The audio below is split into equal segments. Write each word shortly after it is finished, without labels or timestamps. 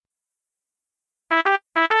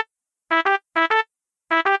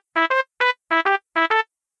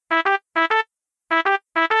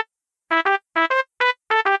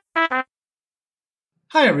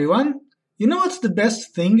Hi everyone. You know what's the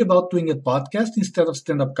best thing about doing a podcast instead of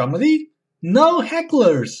stand-up comedy? No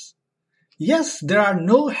hecklers! Yes, there are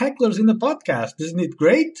no hecklers in the podcast. Isn't it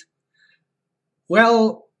great?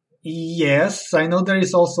 Well, yes, I know there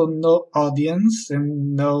is also no audience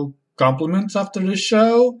and no compliments after the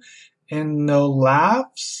show and no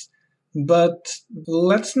laughs, but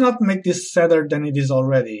let's not make this sadder than it is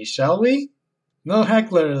already, shall we? No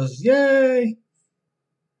hecklers, yay!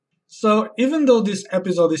 So, even though this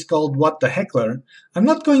episode is called What the Heckler, I'm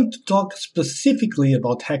not going to talk specifically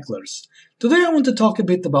about hecklers. Today I want to talk a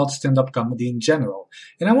bit about stand-up comedy in general,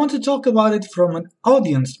 and I want to talk about it from an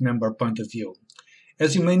audience member point of view.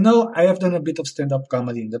 As you may know, I have done a bit of stand-up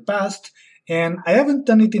comedy in the past, and I haven't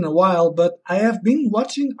done it in a while, but I have been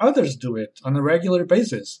watching others do it on a regular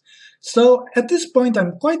basis. So, at this point,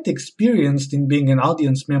 I'm quite experienced in being an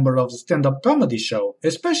audience member of a stand-up comedy show,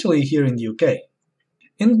 especially here in the UK.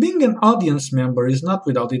 And being an audience member is not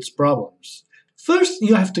without its problems. First,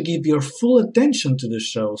 you have to give your full attention to the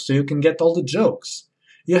show so you can get all the jokes.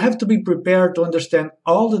 You have to be prepared to understand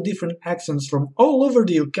all the different accents from all over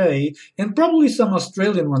the UK and probably some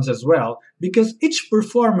Australian ones as well, because each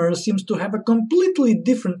performer seems to have a completely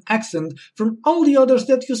different accent from all the others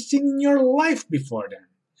that you've seen in your life before them.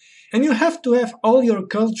 And you have to have all your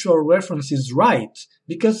cultural references right,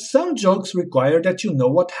 because some jokes require that you know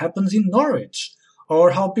what happens in Norwich,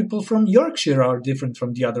 or how people from Yorkshire are different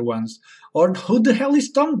from the other ones, or who the hell is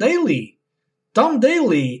Tom Daly? Tom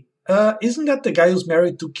Daly, isn't that the guy who's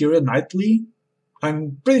married to Keira Knightley?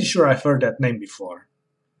 I'm pretty sure I've heard that name before.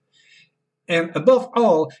 And above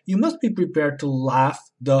all, you must be prepared to laugh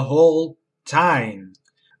the whole time.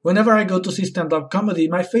 Whenever I go to see stand-up comedy,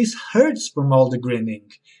 my face hurts from all the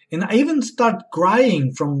grinning, and I even start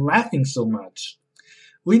crying from laughing so much.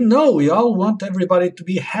 We know we all want everybody to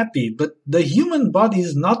be happy, but the human body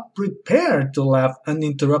is not prepared to laugh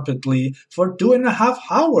uninterruptedly for 2.5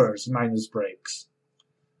 hours minus breaks.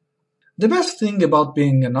 The best thing about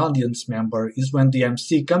being an audience member is when the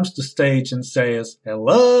MC comes to stage and says,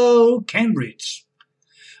 "Hello, Cambridge."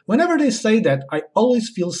 Whenever they say that, I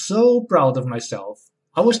always feel so proud of myself.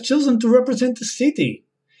 I was chosen to represent the city.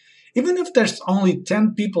 Even if there's only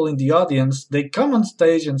 10 people in the audience, they come on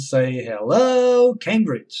stage and say, "Hello,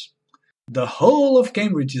 Cambridge." The whole of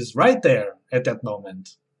Cambridge is right there at that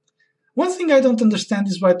moment. One thing I don't understand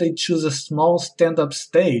is why they choose a small stand-up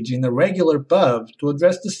stage in a regular pub to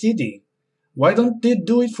address the city. Why don't they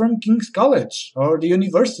do it from King's College, or the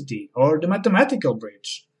university, or the Mathematical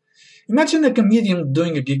Bridge? Imagine a comedian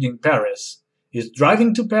doing a gig in Paris. He's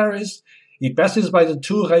driving to Paris, he passes by the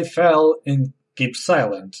Tour Eiffel and keeps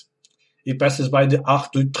silent. He passes by the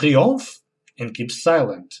Arc de Triomphe and keeps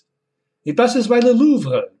silent. He passes by the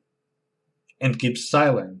Louvre and keeps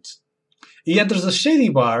silent. He enters a shady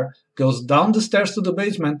bar, goes down the stairs to the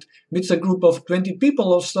basement, meets a group of 20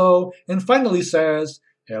 people or so, and finally says,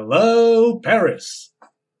 "Hello, Paris."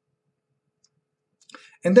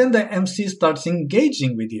 And then the MC starts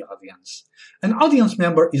engaging with the audience. An audience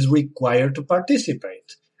member is required to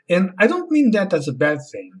participate. And I don't mean that as a bad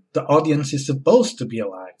thing. The audience is supposed to be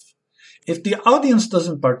alive. If the audience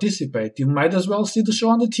doesn't participate, you might as well see the show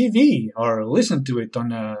on the TV or listen to it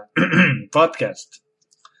on a podcast.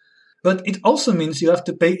 But it also means you have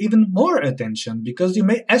to pay even more attention because you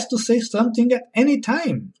may ask to say something at any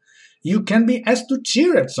time. You can be asked to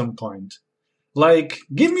cheer at some point. Like,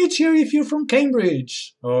 "Give me a cheer if you're from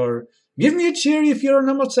Cambridge," or "Give me a cheer if you're an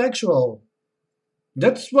homosexual."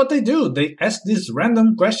 That's what they do. They ask these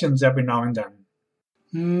random questions every now and then.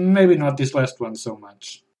 Maybe not this last one so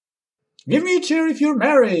much. "Give me a cheer if you're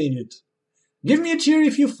married." "Give me a cheer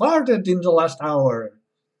if you farted in the last hour."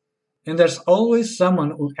 And there's always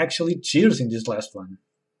someone who actually cheers in this last one.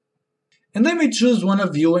 And they may choose one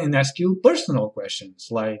of you and ask you personal questions,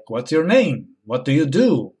 like, "What's your name? What do you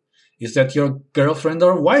do? Is that your girlfriend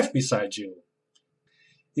or wife beside you?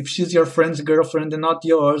 If she's your friend's girlfriend and not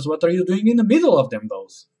yours, what are you doing in the middle of them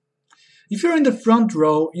both?" If you're in the front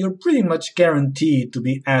row, you're pretty much guaranteed to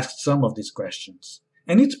be asked some of these questions.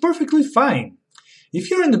 And it's perfectly fine. If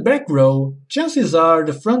you're in the back row, chances are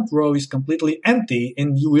the front row is completely empty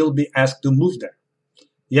and you will be asked to move there.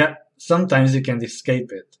 Yeah, sometimes you can't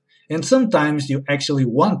escape it. And sometimes you actually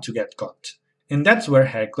want to get caught. And that's where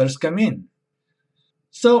hecklers come in.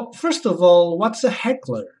 So, first of all, what's a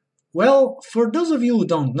heckler? Well, for those of you who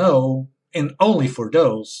don't know, and only for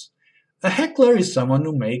those, a heckler is someone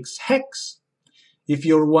who makes hecks. If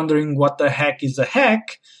you're wondering what the heck is a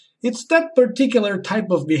heck, it's that particular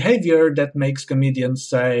type of behavior that makes comedians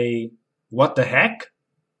say, "What the heck?"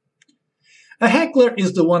 A heckler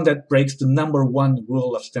is the one that breaks the number one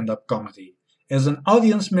rule of stand-up comedy, As an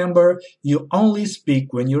audience member, you only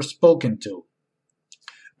speak when you're spoken to.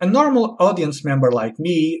 A normal audience member like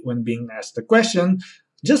me, when being asked a question,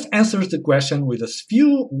 just answers the question with as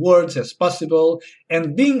few words as possible,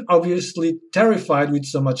 and being obviously terrified with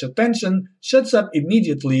so much attention, shuts up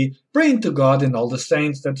immediately, praying to God and all the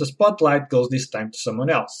saints that the spotlight goes this time to someone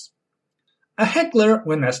else. A heckler,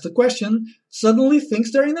 when asked a question, suddenly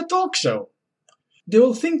thinks they're in a talk show. They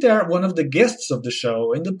will think they are one of the guests of the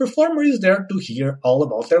show, and the performer is there to hear all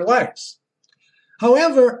about their lives.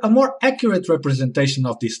 However, a more accurate representation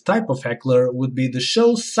of this type of heckler would be the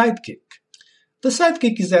show's sidekick. The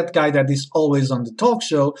sidekick is that guy that is always on the talk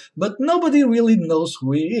show, but nobody really knows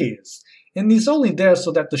who he is, and is only there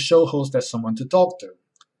so that the show host has someone to talk to.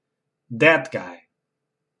 That guy.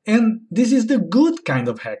 And this is the good kind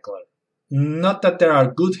of heckler. Not that there are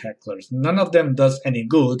good hecklers, none of them does any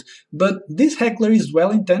good, but this heckler is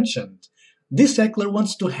well-intentioned. This heckler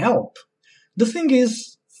wants to help. The thing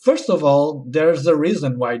is, first of all, there's a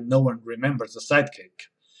reason why no one remembers the sidekick.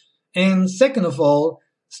 And second of all,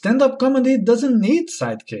 stand-up comedy doesn't need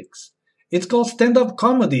sidekicks. It's called stand-up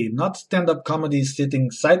comedy, not stand-up comedy sitting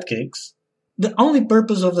sidekicks. The only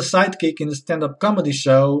purpose of the sidekick in a stand-up comedy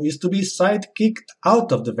show is to be sidekicked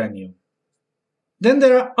out of the venue. Then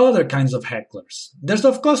there are other kinds of hecklers. There's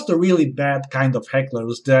of course the really bad kind of heckler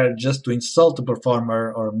who's there just to insult the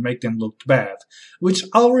performer or make them look bad, which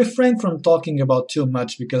I'll refrain from talking about too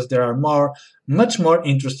much because there are much more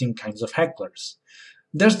interesting kinds of hecklers.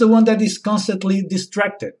 There's the one that is constantly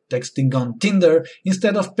distracted, texting on Tinder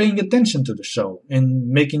instead of paying attention to the show and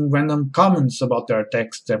making random comments about their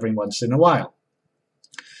text every once in a while.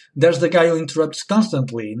 There's the guy who interrupts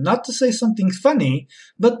constantly, not to say something funny,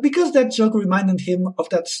 but because that joke reminded him of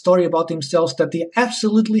that story about himself that he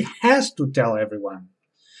absolutely has to tell everyone.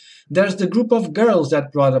 There's the group of girls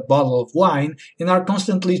that brought a bottle of wine and are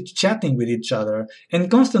constantly chatting with each other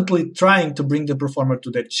and constantly trying to bring the performer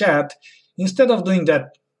to the chat instead of doing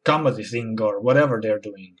that comedy thing or whatever they're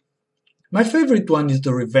doing. My favorite one is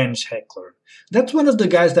the revenge heckler. That's one of the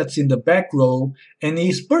guys that's in the back row, and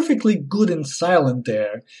he's perfectly good and silent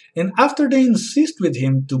there, and after they insist with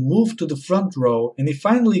him to move to the front row and he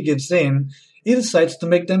finally gives in, he decides to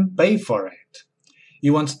make them pay for it. He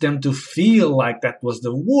wants them to feel like that was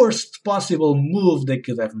the worst possible move they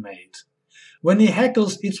could have made. When he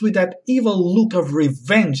heckles, it's with that evil look of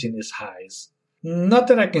revenge in his eyes. Not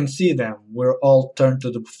that I can see them, we're all turned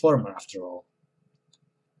to the performer after all.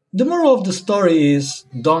 The moral of the story is,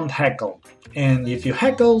 don't heckle. And if you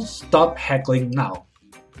heckle, stop heckling now.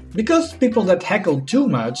 Because people that heckle too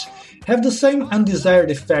much have the same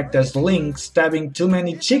undesired effect as Link stabbing too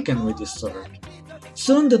many chicken with his sword.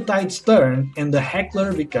 Soon the tides turn and the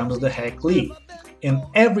heckler becomes the hecklee. And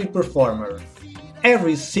every performer,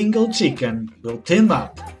 every single chicken will team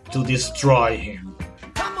up to destroy him.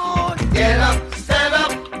 Come on, get up, stand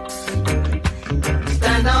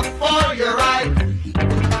up for your right.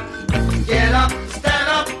 Get up, stand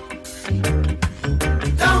up,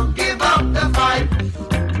 don't give up the fight.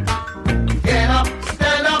 Get up,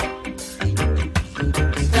 stand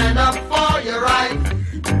up for your right.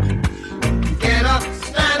 Get up,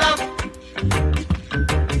 stand up,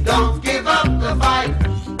 don't give up the fight.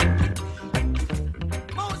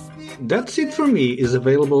 That's It For Me is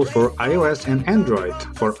available for iOS and Android.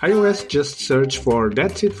 For iOS, just search for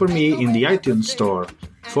That's It For Me in the iTunes Store.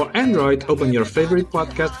 For Android, open your favorite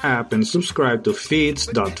podcast app and subscribe to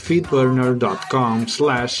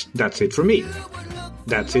feeds.feedburner.com/That's It For Me.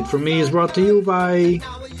 That's It For Me is brought to you by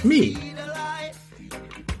me.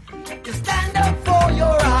 Stand up for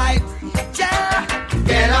your right.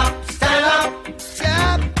 Get up, stand up,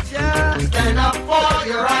 stand up for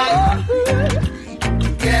your right.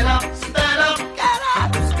 Get up, stand up,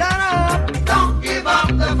 don't give up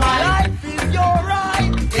the fight. Life is your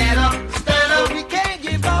right. Get up, stand up, we can't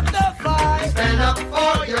give up the fight. Stand up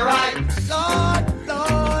for your right. Lord,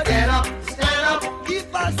 get up, stand up,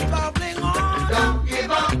 keep us traveling on. Don't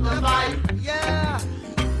give up the fight. Yeah,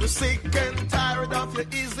 we're sick and tired of your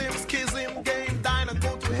ism, schism, game, dine and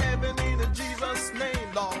go to heaven in Jesus'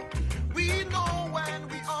 name, Lord. We know and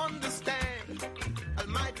we understand.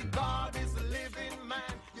 Almighty God is a living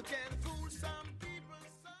man. You can fool some people.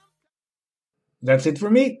 That's it for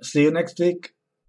me. See you next week.